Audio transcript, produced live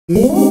I'm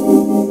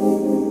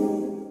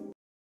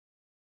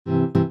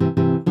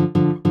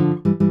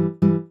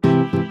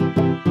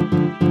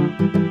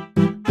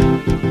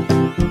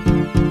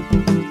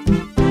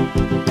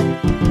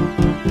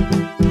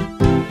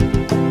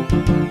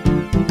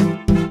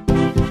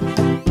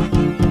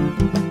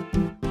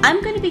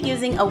going to be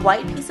using a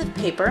white piece of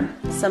paper,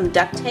 some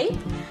duct tape,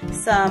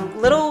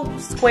 some little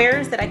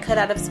squares that I cut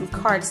out of some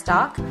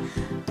cardstock,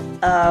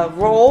 a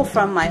roll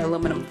from my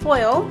aluminum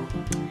foil,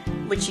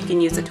 which you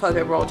can use a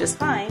toilet roll just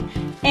fine,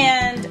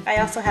 and I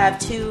also have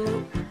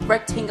two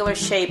rectangular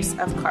shapes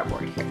of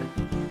cardboard here.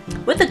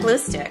 With a glue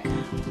stick,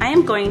 I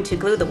am going to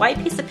glue the white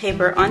piece of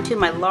paper onto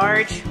my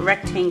large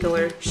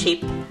rectangular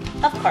shape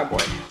of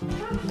cardboard.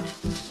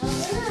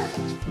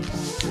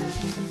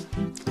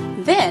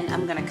 Then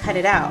I'm going to cut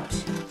it out.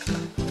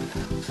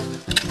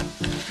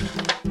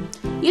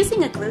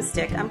 Using a glue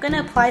stick, I'm going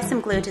to apply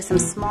some glue to some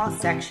small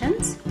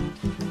sections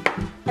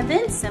and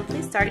then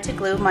simply start to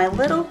glue my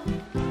little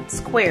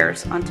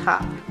squares on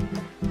top.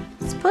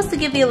 It's supposed to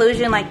give the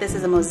illusion like this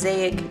is a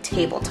mosaic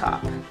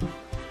tabletop.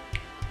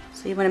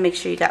 So you want to make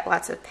sure you got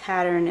lots of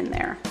pattern in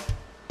there.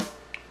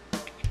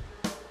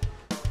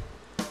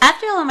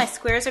 After all of my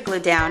squares are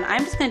glued down,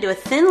 I'm just going to do a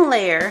thin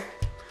layer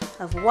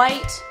of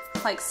white,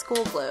 like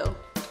school glue.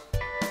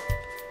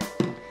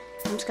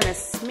 I'm just going to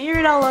smear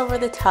it all over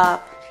the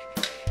top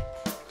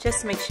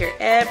just to make sure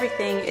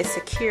everything is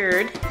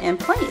secured in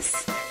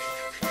place.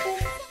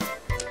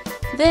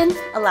 Then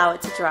allow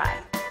it to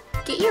dry.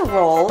 Get your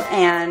roll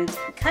and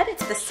cut it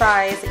to the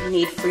size that you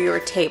need for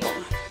your table.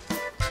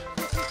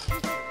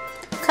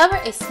 Cover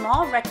a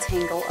small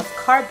rectangle of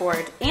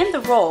cardboard and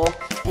the roll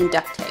in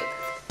duct tape.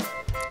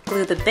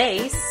 Glue the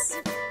base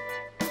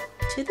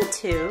to the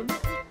tube.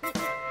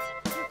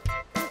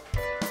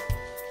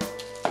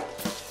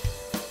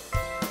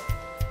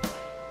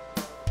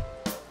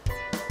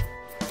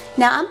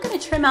 Now I'm going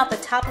to trim out the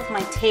top of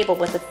my table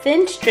with a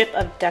thin strip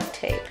of duct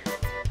tape.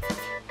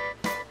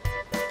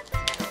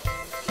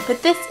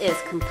 But this is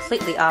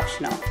completely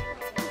optional.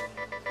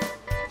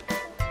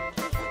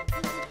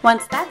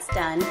 Once that's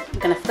done, I'm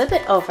going to flip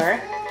it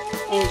over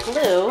and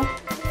glue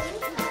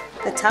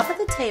the top of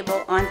the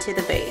table onto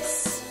the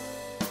base.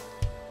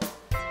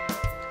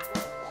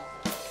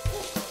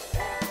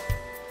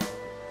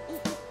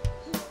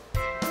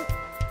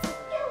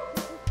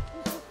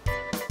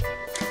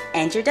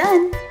 And you're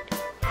done!